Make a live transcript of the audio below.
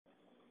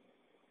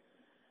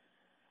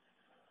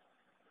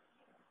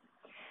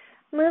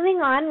Moving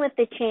on with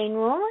the chain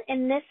rule,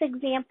 in this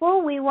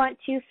example, we want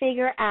to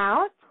figure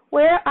out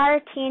where our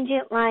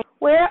tangent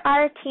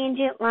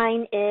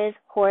line is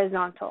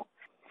horizontal.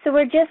 So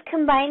we're just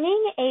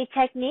combining a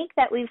technique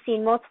that we've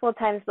seen multiple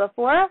times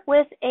before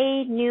with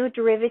a new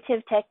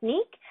derivative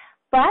technique,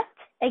 but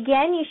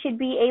again, you should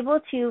be able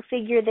to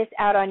figure this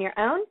out on your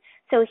own.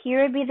 So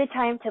here would be the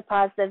time to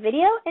pause the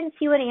video and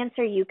see what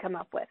answer you come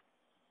up with.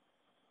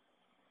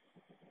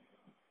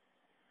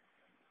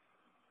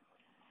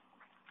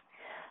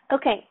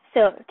 Okay,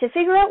 so to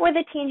figure out where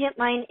the tangent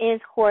line is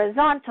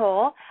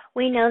horizontal,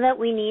 we know that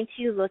we need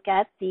to look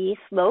at the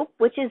slope,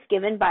 which is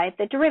given by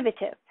the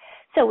derivative.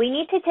 So we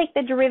need to take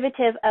the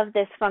derivative of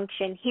this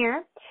function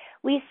here.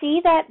 We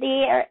see that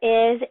there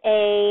is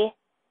a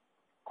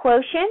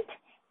quotient,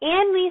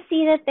 and we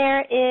see that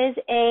there is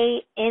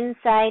a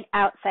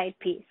inside-outside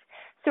piece.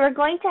 So we're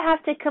going to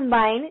have to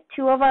combine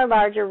two of our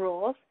larger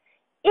rules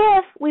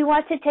if we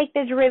want to take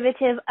the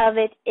derivative of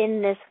it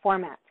in this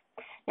format.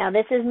 Now,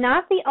 this is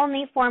not the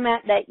only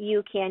format that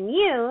you can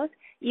use.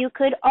 You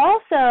could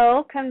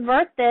also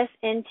convert this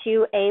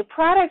into a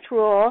product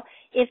rule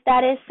if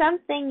that is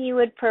something you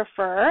would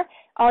prefer.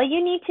 All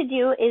you need to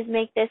do is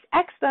make this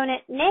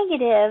exponent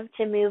negative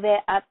to move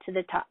it up to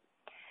the top.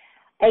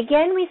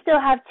 Again, we still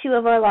have two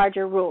of our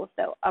larger rules,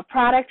 though, a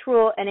product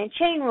rule and a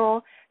chain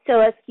rule,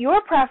 so it's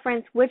your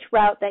preference which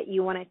route that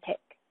you want to take.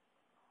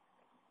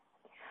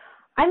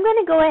 I'm going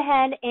to go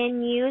ahead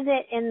and use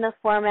it in the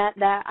format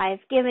that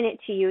I've given it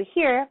to you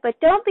here, but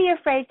don't be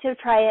afraid to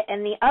try it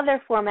in the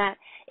other format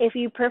if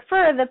you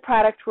prefer the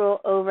product rule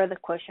over the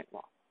quotient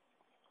rule.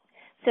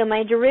 So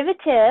my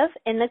derivative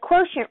in the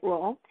quotient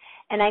rule,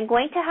 and I'm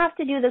going to have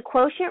to do the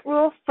quotient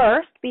rule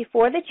first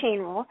before the chain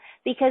rule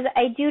because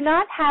I do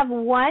not have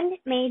one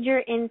major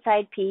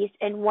inside piece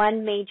and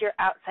one major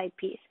outside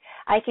piece.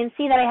 I can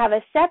see that I have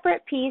a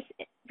separate piece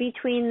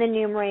between the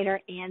numerator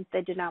and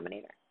the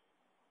denominator.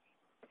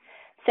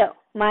 So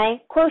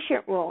my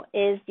quotient rule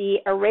is the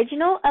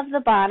original of the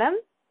bottom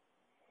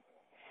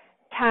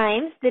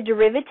times the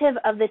derivative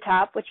of the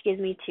top, which gives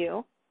me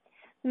 2,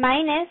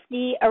 minus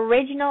the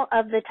original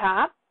of the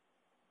top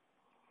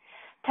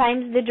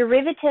times the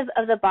derivative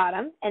of the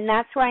bottom, and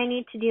that's where I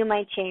need to do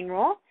my chain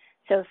rule.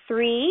 So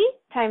 3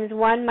 times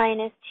 1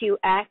 minus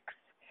 2x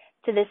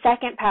to the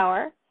second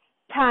power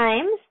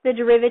times the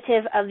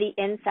derivative of the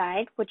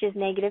inside, which is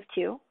negative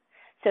 2.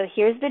 So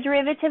here's the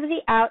derivative of the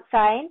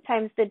outside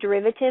times the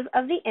derivative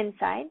of the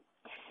inside.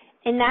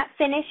 And that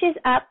finishes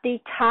up the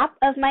top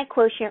of my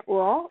quotient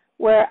rule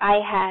where I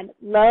had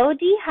low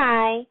d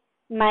high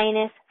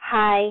minus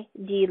high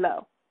d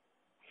low.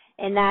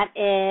 And that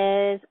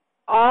is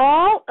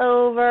all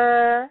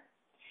over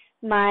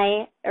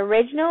my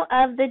original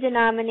of the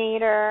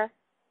denominator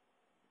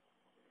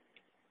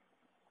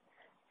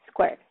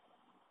squared.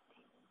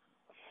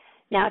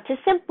 Now to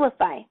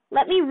simplify,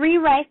 let me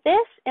rewrite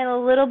this in a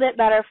little bit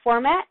better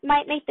format.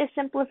 Might make this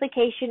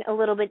simplification a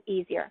little bit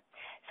easier.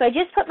 So I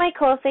just put my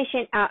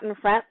coefficient out in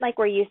front like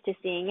we're used to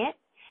seeing it.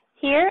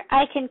 Here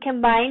I can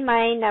combine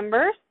my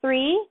numbers,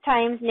 3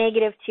 times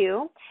negative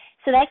 2.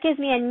 So that gives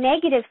me a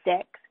negative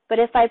 6. But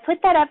if I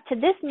put that up to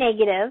this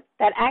negative,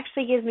 that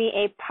actually gives me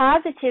a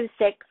positive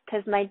 6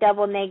 because my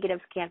double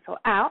negatives cancel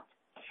out.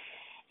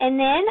 And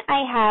then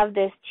I have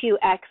this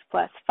 2x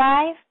plus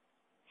 5.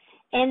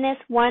 And this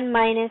 1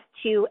 minus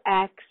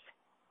 2x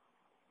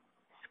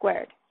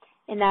squared.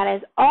 And that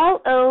is all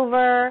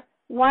over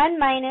 1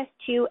 minus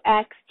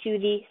 2x to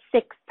the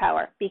 6th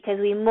power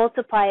because we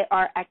multiply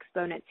our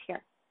exponents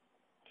here.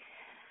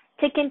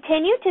 To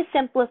continue to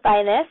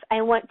simplify this,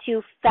 I want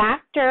to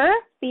factor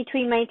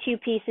between my two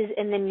pieces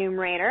in the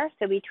numerator,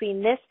 so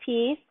between this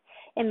piece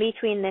and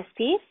between this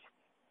piece.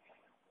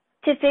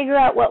 To figure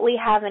out what we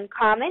have in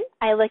common,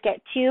 I look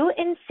at 2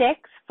 and 6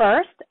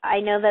 first.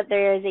 I know that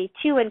there is a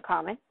 2 in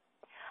common.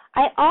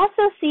 I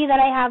also see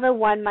that I have a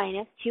 1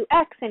 minus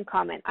 2x in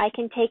common. I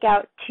can take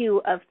out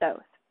 2 of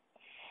those.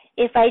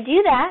 If I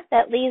do that,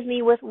 that leaves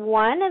me with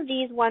one of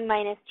these 1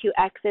 minus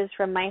 2x's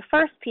from my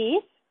first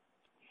piece,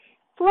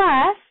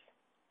 plus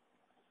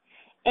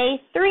a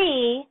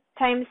 3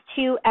 times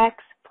 2x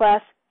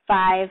plus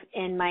 5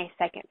 in my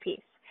second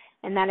piece.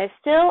 And that is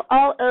still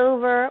all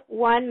over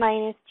 1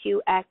 minus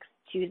 2x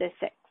to the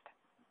 6th.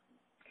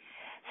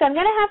 So I'm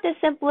going to have to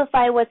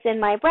simplify what's in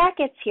my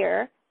brackets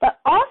here. But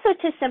also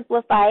to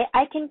simplify,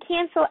 I can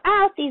cancel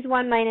out these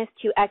 1 minus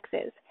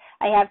 2x's.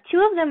 I have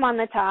 2 of them on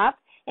the top,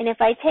 and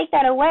if I take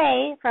that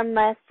away from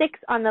the 6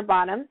 on the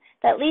bottom,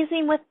 that leaves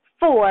me with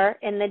 4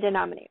 in the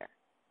denominator.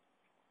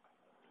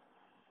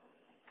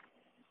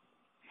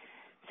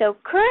 So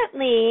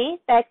currently,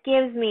 that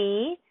gives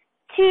me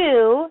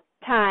 2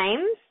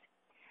 times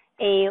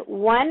a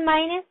 1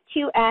 minus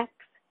 2x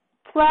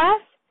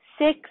plus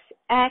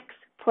 6x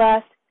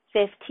plus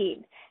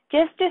 15.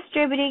 Just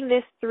distributing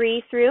this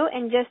 3 through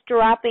and just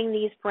dropping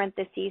these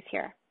parentheses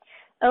here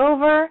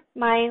over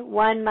my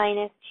 1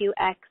 minus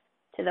 2x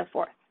to the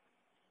 4th.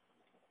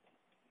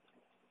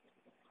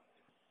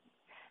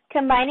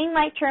 Combining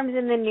my terms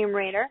in the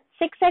numerator,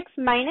 6x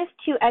minus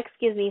 2x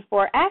gives me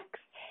 4x,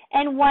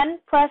 and 1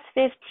 plus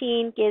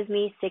 15 gives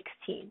me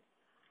 16.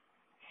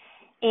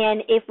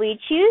 And if we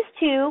choose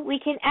to, we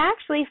can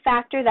actually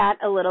factor that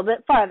a little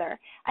bit farther.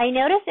 I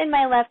notice in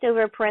my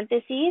leftover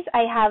parentheses,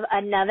 I have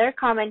another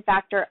common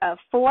factor of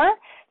 4.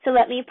 So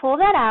let me pull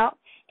that out,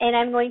 and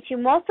I'm going to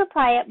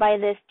multiply it by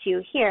this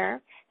 2 here.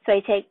 So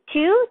I take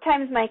 2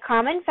 times my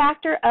common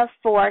factor of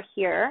 4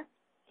 here,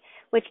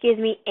 which gives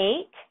me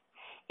 8,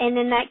 and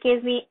then that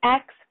gives me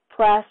x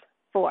plus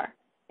 4.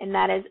 And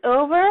that is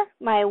over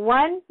my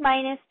 1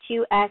 minus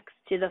 2x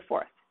to the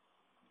 4th.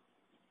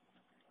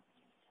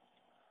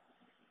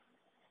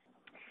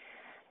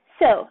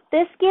 So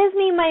this gives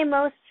me my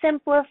most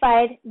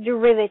simplified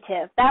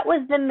derivative. That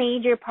was the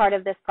major part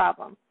of this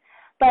problem.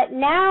 But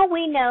now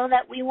we know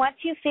that we want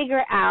to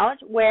figure out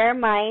where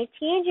my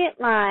tangent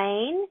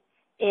line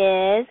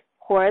is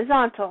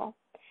horizontal.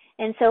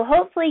 And so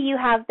hopefully you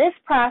have this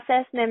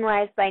process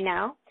memorized by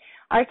now.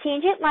 Our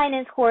tangent line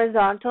is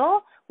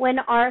horizontal when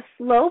our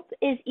slope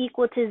is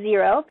equal to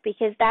 0,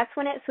 because that's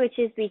when it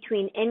switches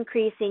between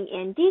increasing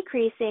and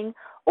decreasing,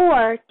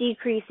 or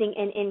decreasing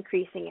and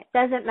increasing. It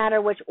doesn't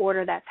matter which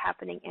order that's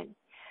happening in.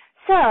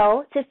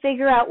 So to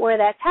figure out where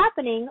that's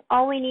happening,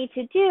 all we need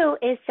to do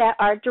is set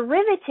our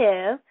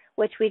derivative,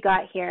 which we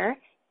got here,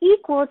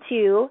 equal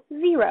to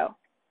 0.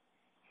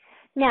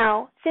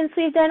 Now, since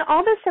we've done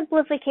all the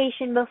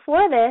simplification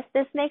before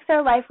this makes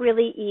our life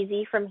really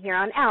easy from here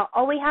on out.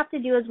 All we have to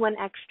do is one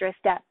extra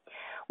step.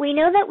 We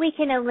know that we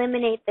can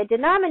eliminate the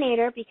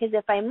denominator because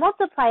if I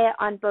multiply it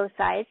on both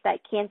sides, that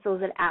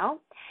cancels it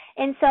out.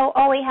 And so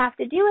all we have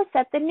to do is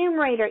set the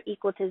numerator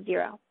equal to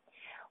 0.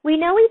 We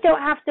know we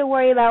don't have to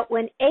worry about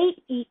when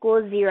 8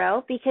 equals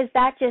 0 because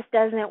that just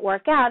doesn't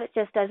work out. It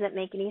just doesn't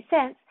make any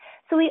sense.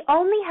 So we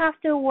only have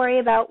to worry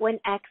about when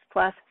x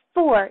plus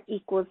 4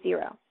 equals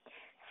 0.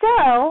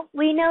 So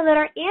we know that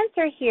our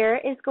answer here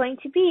is going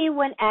to be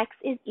when x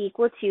is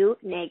equal to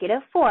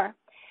negative 4.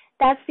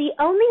 That's the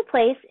only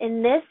place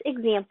in this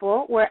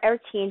example where our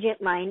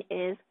tangent line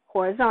is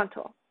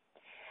horizontal.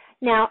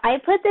 Now, I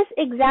put this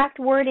exact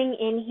wording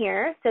in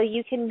here so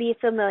you can be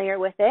familiar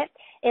with it.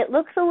 It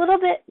looks a little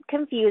bit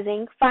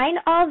confusing. Find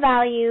all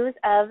values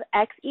of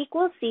x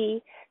equals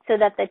c so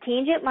that the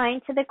tangent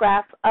line to the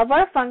graph of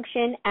our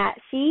function at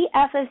c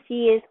f of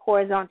c is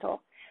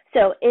horizontal.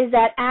 So is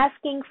that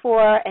asking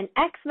for an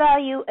x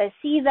value, a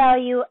c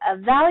value,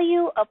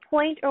 a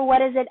point, or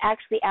what is it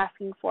actually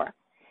asking for?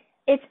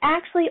 It's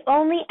actually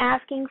only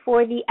asking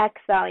for the x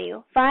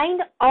value.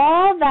 Find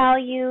all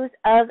values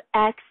of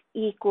x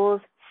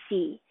equals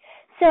c.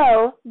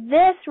 So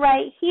this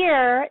right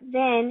here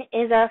then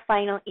is our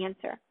final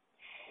answer.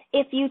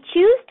 If you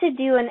choose to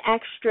do an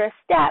extra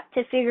step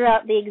to figure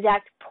out the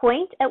exact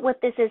point at what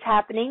this is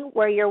happening,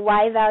 where your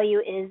y value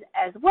is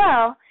as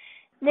well,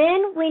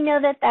 then we know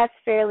that that's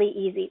fairly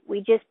easy. We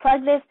just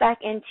plug this back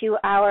into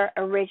our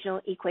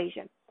original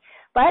equation.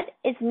 But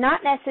it's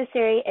not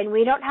necessary, and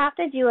we don't have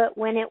to do it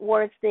when it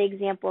words the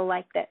example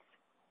like this.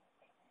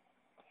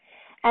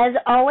 As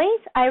always,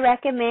 I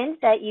recommend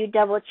that you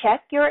double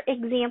check your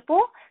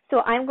example,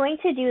 so I'm going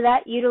to do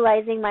that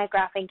utilizing my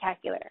graphing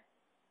calculator.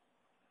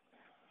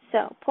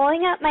 So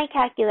pulling up my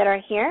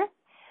calculator here,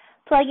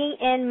 plugging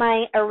in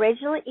my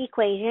original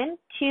equation,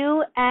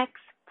 2x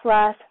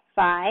plus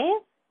 5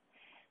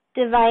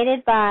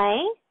 divided by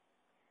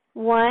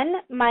 1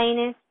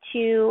 minus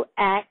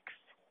 2x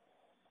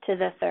to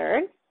the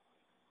third,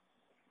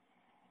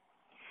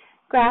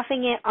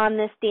 graphing it on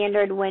the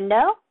standard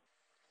window.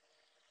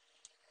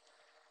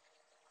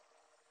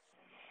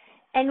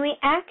 And we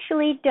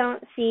actually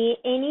don't see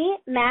any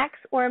max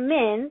or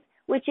mins,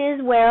 which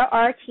is where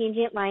our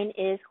tangent line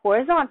is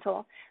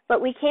horizontal. But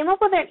we came up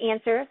with an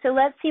answer, so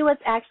let's see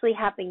what's actually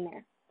happening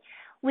there.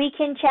 We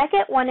can check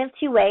it one of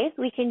two ways.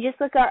 We can just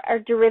look at our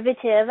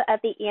derivative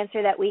at the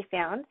answer that we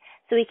found.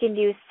 So we can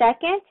do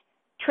second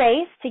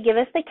trace to give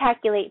us the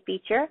calculate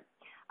feature.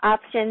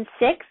 Option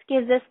 6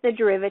 gives us the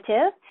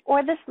derivative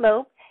or the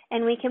slope,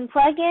 and we can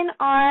plug in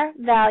our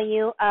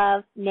value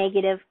of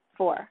negative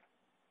 4.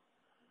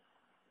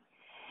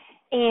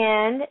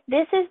 And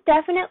this is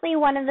definitely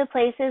one of the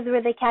places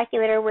where the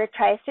calculator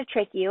tries to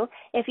trick you.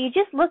 If you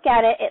just look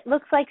at it, it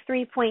looks like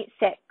 3.6.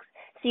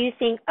 So you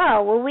think,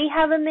 oh, well, we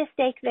have a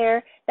mistake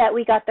there that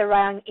we got the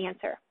wrong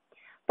answer.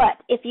 But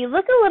if you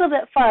look a little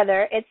bit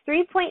farther, it's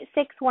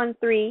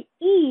 3.613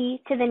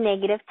 e to the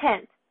negative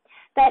 10th.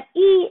 That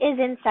e is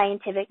in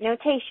scientific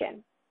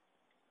notation.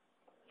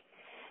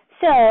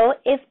 So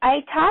if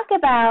I talk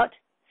about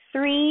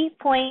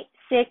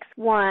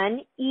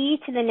 3.61 e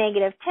to the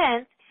negative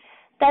 10th,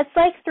 that's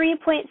like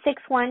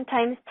 3.61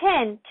 times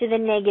 10 to the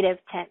negative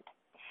 10th.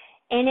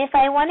 And if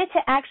I wanted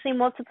to actually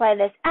multiply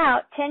this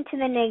out, 10 to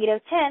the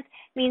negative 10th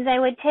means I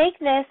would take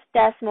this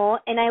decimal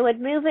and I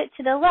would move it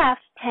to the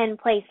left 10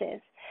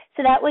 places.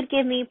 So that would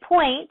give me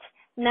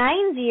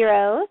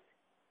 0.90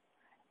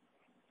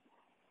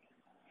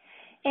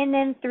 and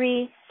then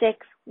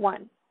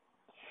 361.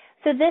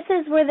 So this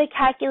is where the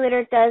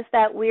calculator does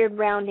that weird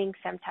rounding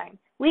sometimes.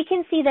 We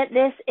can see that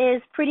this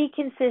is pretty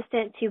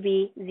consistent to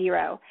be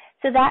 0.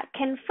 So that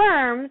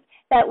confirms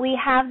that we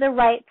have the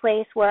right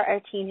place where our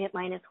tangent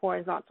line is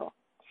horizontal.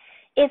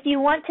 If you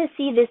want to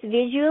see this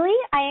visually,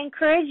 I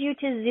encourage you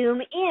to zoom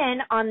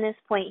in on this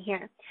point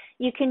here.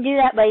 You can do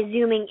that by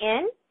zooming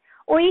in,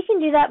 or you can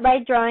do that by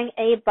drawing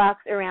a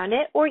box around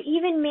it, or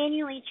even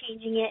manually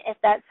changing it if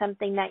that's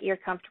something that you're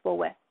comfortable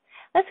with.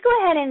 Let's go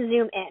ahead and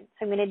zoom in.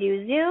 So I'm going to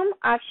do zoom,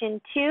 option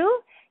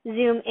 2,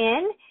 zoom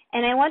in,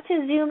 and I want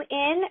to zoom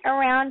in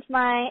around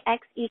my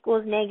x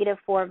equals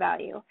 -4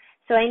 value.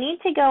 So I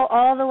need to go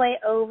all the way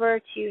over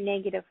to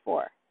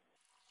 -4.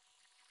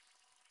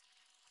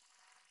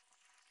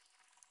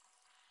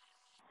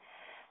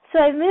 So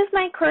I've moved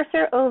my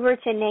cursor over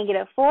to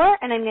 -4,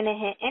 and I'm going to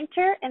hit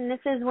enter, and this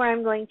is where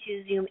I'm going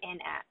to zoom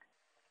in at.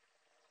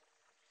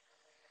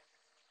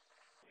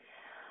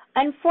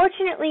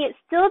 Unfortunately, it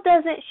still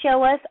doesn't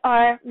show us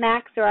our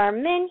max or our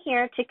min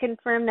here to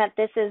confirm that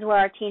this is where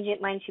our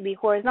tangent line should be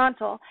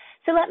horizontal.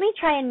 So let me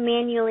try and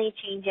manually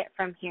change it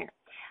from here.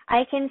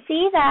 I can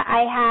see that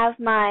I have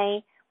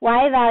my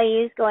y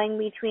values going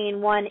between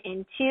 1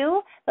 and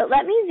 2, but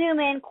let me zoom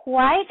in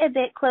quite a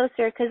bit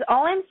closer because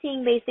all I'm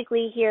seeing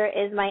basically here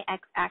is my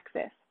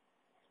x-axis.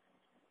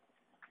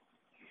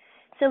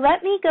 So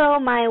let me go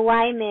my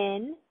y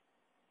min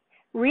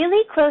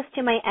really close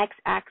to my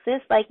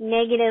x-axis, like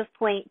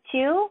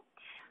 -0.2.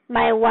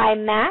 My y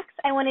max,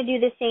 I want to do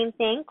the same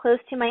thing, close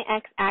to my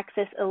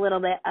x-axis a little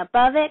bit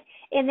above it.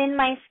 And then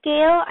my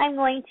scale, I'm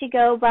going to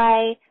go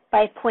by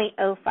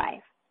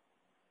 0.05.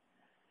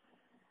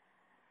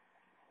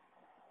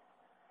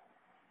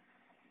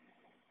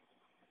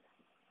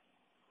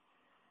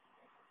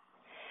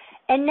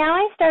 And now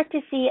I start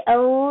to see a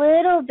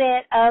little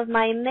bit of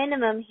my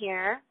minimum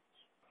here.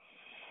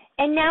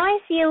 And now I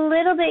see a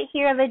little bit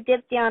here of a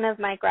dip down of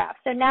my graph.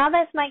 So now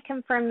this might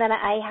confirm that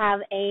I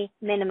have a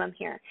minimum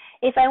here.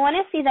 If I want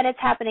to see that it's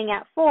happening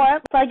at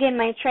 4, plug in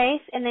my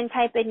trace and then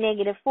type in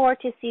 -4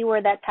 to see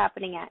where that's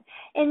happening at.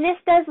 And this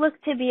does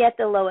look to be at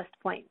the lowest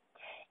point.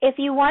 If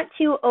you want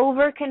to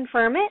over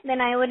confirm it, then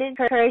I would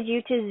encourage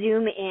you to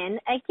zoom in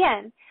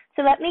again.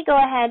 So let me go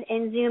ahead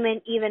and zoom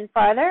in even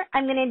farther.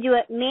 I'm going to do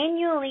it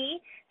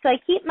manually. So I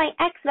keep my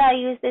x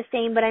values the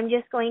same, but I'm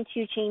just going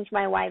to change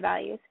my y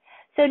values.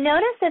 So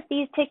notice that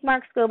these tick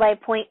marks go by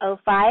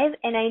 0.05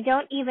 and I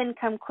don't even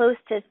come close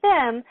to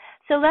them.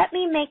 So let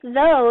me make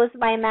those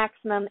my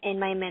maximum and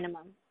my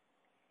minimum.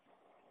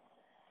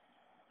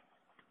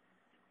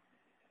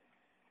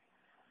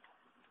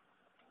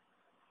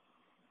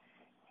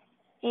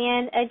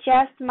 And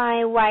adjust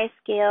my y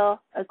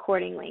scale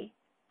accordingly.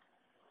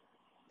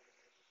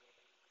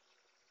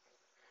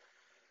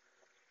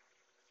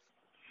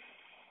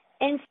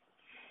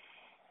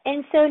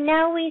 And so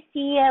now we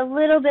see a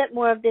little bit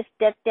more of this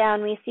dip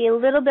down. We see a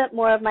little bit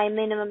more of my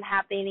minimum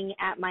happening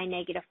at my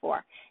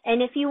 -4.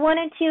 And if you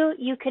wanted to,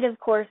 you could, of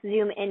course,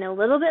 zoom in a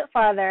little bit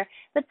farther,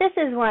 but this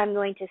is where I'm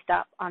going to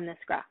stop on this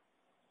graph.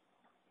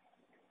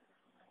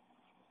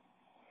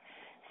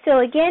 So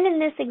again, in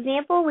this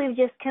example, we've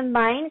just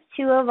combined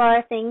two of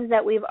our things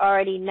that we've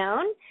already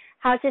known,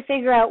 how to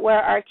figure out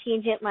where our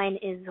tangent line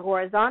is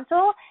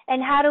horizontal,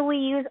 and how do we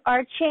use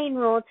our chain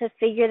rule to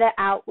figure that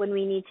out when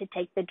we need to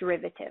take the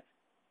derivative.